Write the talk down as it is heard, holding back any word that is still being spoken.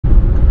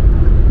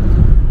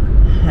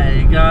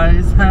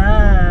guys,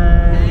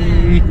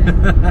 hey!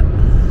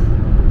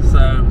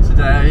 So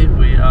today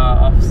we are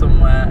off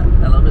somewhere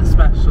a little bit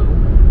special.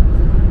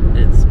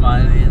 It's my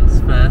and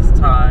Ian's first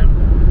time,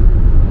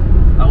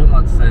 I wouldn't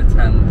like to say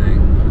attending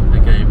a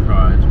gay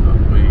pride,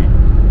 but we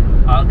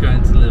are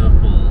going to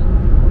Liverpool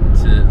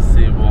to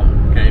see what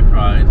gay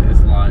pride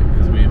is like,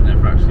 because we've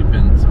never actually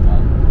been to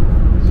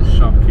one. It's just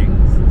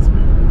shocking since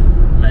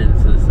we've made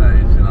it to this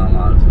age in our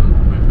lives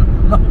and we've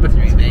not been to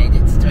we made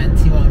it to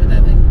 21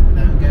 without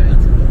going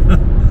to.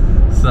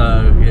 So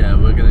yeah,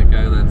 we're going to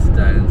go there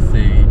today and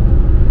see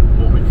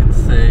what we can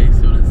see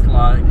what it's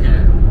like.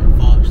 Yeah,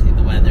 unfortunately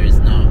the weather is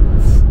not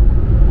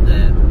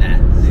the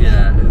best.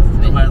 Yeah,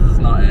 the weather's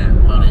not it.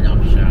 On and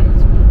off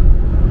showers.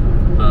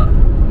 But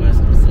worst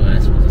comes to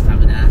worst, we'll just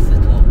have a nice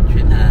little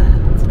trip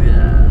out.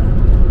 Yeah,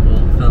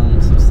 we'll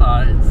film some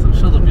sights. I'm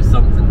sure there'll be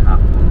something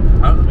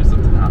happening. I hope there'll be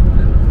something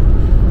happening.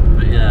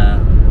 But yeah,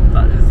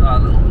 that is our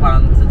little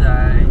plan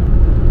today.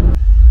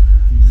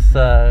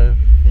 So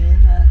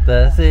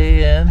there's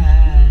Ian,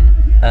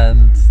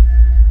 and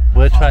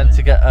we're trying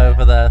to get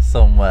over there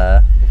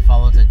somewhere. We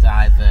followed a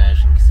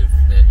diversion because of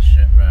the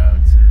shut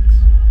roads and...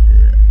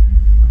 Yeah.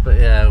 But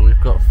yeah, we've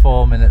got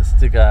 4 minutes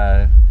to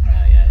go.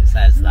 Well, yeah, it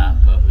says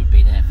that, but we've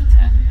been here for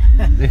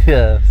 10.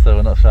 Yeah, so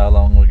we're not sure how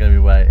long we're going to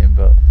be waiting,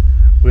 but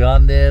we are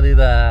nearly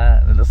there,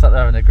 and it looks like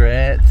they're having a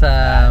great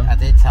time. I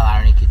did tell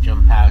Aaron he could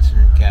jump out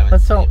and go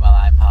and sleep while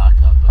I park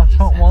up, but I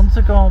don't want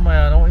to go on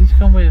my own. I want you to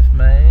come with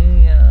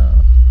me.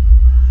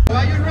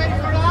 Are you ready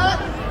for that?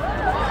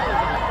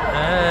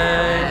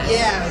 Hey!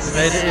 Yes. We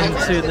made it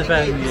into the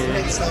venue.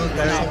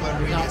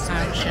 We've not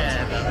found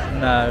Cher, but...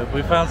 No,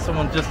 we found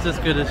someone just as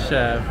good as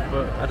Chev,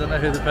 but I don't know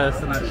who the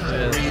person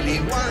actually is.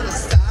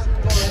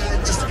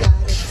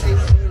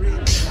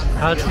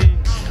 How do you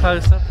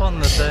close up on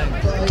the thing?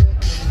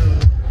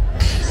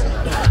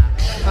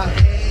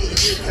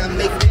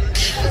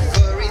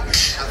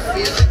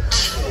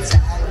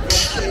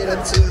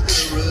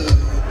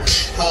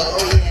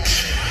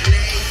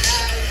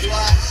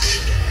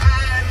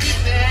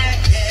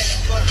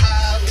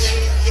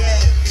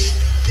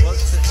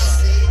 What's it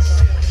like?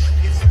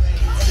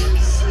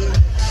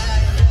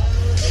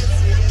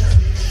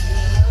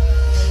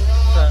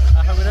 So, I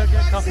hope we don't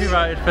get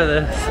copyrighted for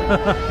this.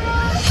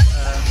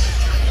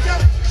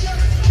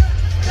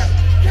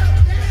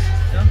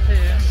 Jump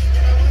in.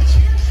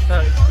 So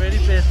it's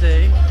really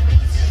busy.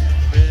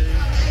 Really,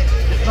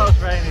 it's not as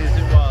rainy as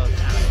it was.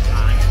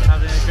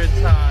 Having a good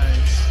time.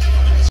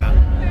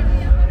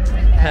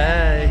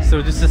 Hey, so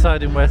we're just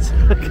deciding where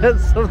to get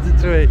something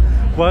to eat.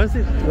 Why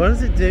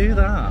does it do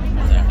that? I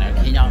don't know,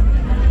 can you not...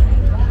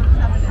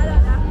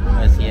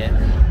 Where's he at?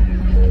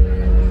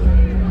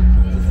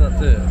 Does that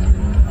do it?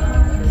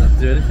 Doesn't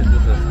do anything,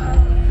 does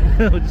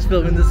it? We're just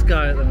filming the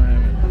sky at the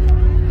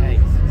moment. Hey,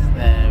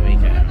 there we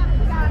go.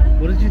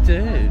 What did you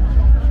do?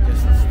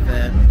 Just the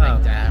thing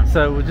down. So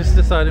we're just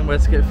deciding where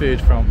to get food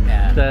from.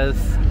 Yeah.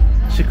 There's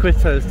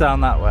Chiquitos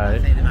down that I way.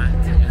 think they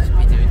might just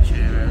be doing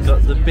churros.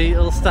 Got the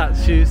beetle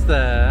statues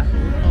there.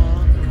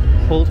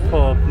 Pulled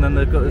pork, and then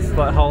they've got this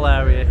like whole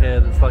area here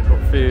that's like got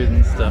food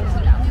and stuff.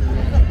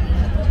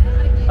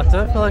 I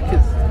don't feel like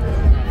it's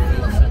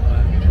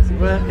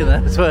working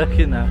there. It's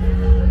working now.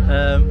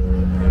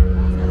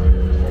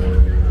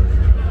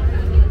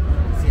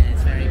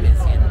 It's very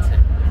busy, isn't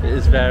it? It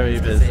is very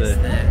busy.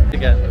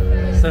 Again,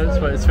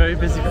 so it's very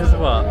busy because of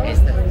what? It's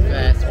the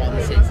first one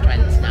since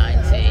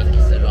 2019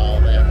 because of all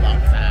the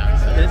lockdowns.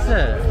 So Is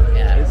it?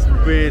 Yeah. It's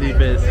really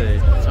busy.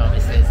 So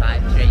obviously it's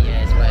like 3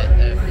 years worth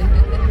of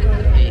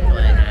people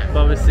in it. But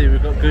obviously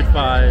we've got good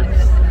vibes.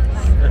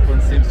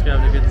 Everyone seems to be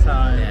having a good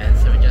time. Yeah,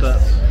 so we just...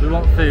 But we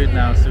want food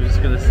now, so we're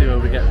just going to see where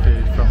we get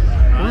food from.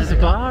 Where's the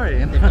bar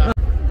in?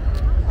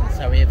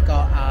 So we've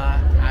got our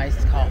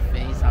iced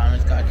coffees.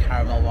 Aaron's got a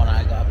caramel one,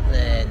 I got a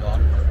plain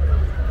one.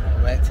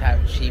 Worked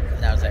out cheaper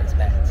than I was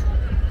expecting.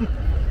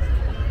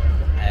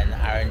 And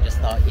Aaron just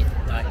thought you'd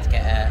like to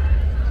get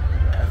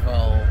a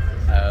full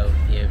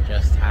overview of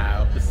just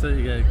how... So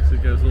you go, because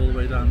it goes all the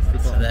way down to the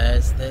So bottom.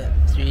 there's the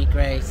three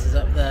graces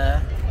up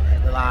there,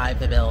 the live,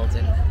 the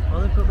building.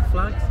 Oh, they've got the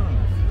flags on.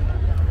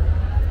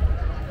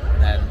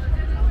 And then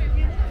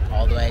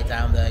all the way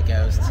down there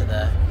goes to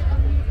the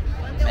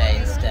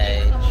main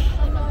stage.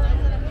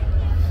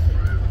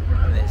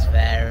 And it's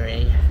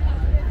very,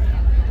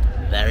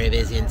 very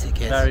busy in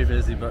tickets. Very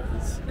busy, but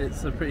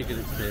it's a pretty good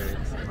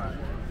experience.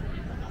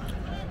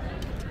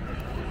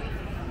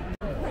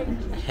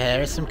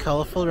 Here are some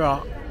colourful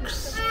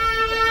rocks.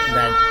 And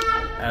then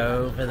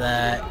over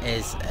there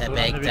is a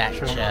big deck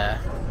chair.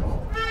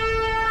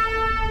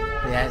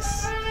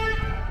 Yes.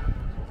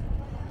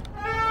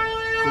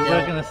 We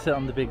were going to sit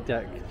on the big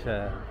deck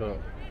chair, but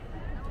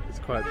it's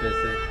quite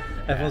busy.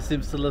 Everyone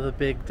seems to love a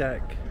big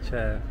deck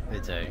chair. They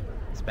do,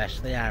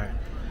 especially Aaron.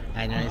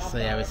 And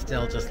honestly, I was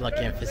still just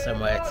looking for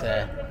somewhere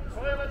to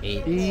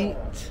eat.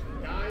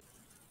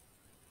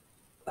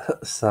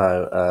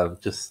 So,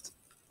 just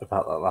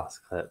about that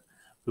last clip,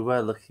 we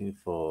were looking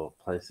for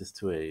places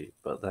to eat,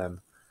 but then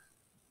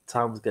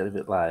time was getting a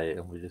bit late,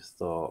 and we just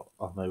thought,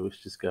 oh, maybe we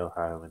should just go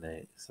home and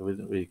eat. So we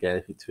didn't really get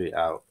anything to eat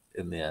out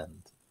in the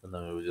end, and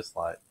then we were just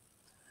like,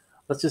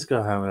 let's just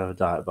go home and have a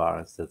diet bar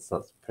instead. So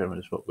that's pretty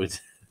much what we did.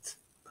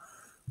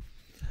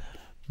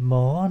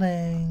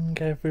 Morning,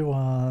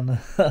 everyone.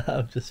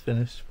 I've just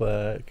finished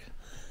work.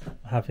 I'm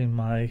having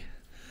my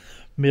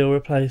meal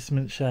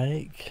replacement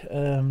shake.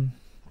 Yeah,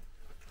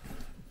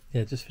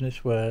 just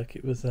finished work.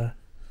 It was a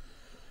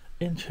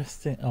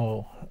interesting.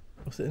 Oh,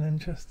 was it an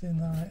interesting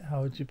night?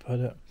 How would you put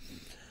it?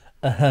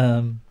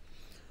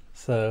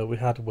 So we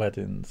had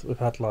weddings. We've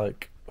had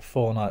like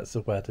 4 nights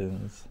of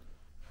weddings,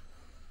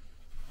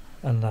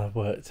 and I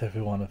worked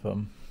every one of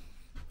them.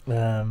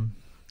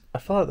 I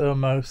feel like they were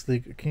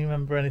mostly. Can you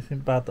remember anything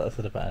bad that I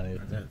said about any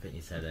of them? I don't think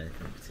you said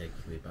anything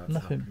particularly bad.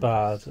 Nothing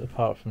bad,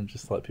 apart from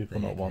just like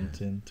people not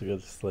wanting to go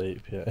to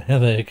sleep. Yeah,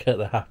 there you go,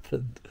 that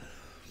happened.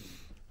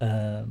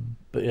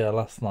 But yeah,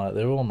 last night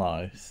they were all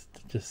nice.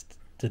 They just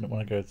didn't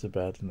want to go to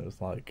bed, and it was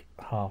like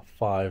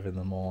 5:30 in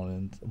the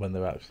morning when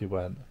they actually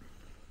went.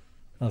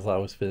 I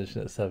was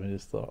finishing at 7.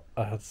 Just thought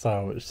I had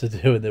so much to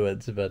do when they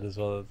went to bed as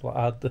well.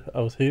 I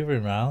was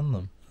hoovering around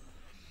them.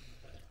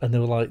 And they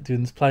were like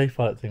doing this play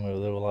fight thing where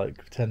they were like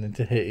pretending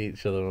to hit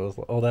each other. And I was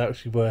like, oh, they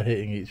actually were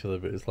hitting each other,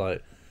 but it was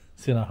like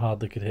seeing how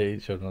hard they could hit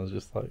each other. And I was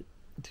just like,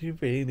 do you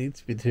really need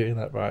to be doing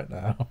that right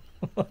now?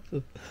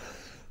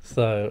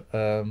 So,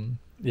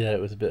 yeah, it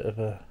was a bit of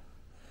a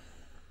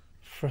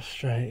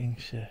frustrating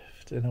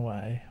shift in a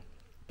way.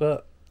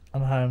 But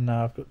I'm home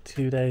now. I've got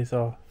 2 days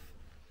off.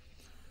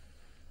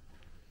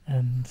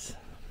 And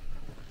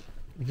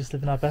we're just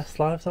living our best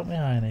lives, aren't we,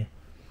 Heine?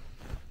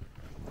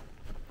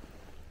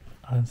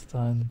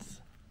 Einstein's.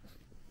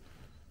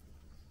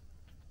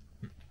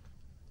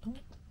 Oh,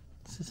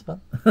 this is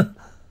fun.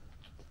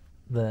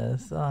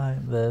 There's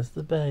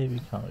the baby.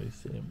 You can't really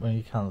see him. Well,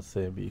 you can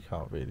see him, but you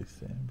can't really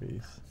see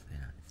him.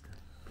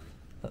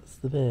 That's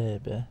the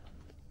baby.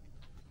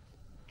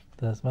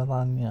 There's my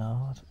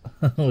lanyard.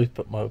 We've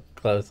put my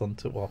clothes on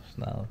to wash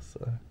now,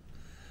 so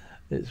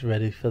it's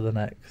ready for the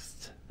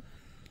next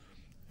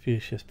few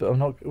shifts. But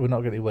we're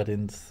not getting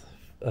weddings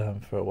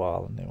for a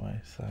while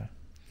anyway, so.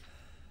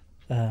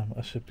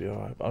 I should be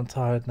alright, but I'm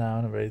tired now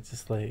and I'm ready to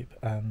sleep.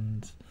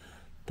 And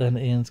then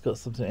Ian's got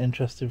something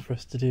interesting for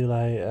us to do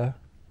later.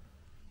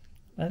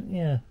 And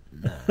yeah.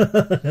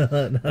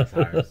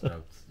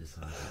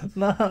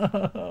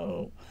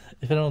 No.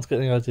 If anyone's got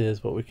any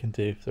ideas what we can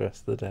do for the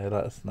rest of the day,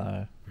 let us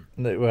know.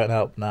 It won't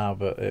help now,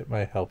 but it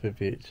may help in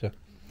future.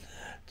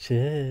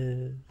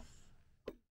 Cheers.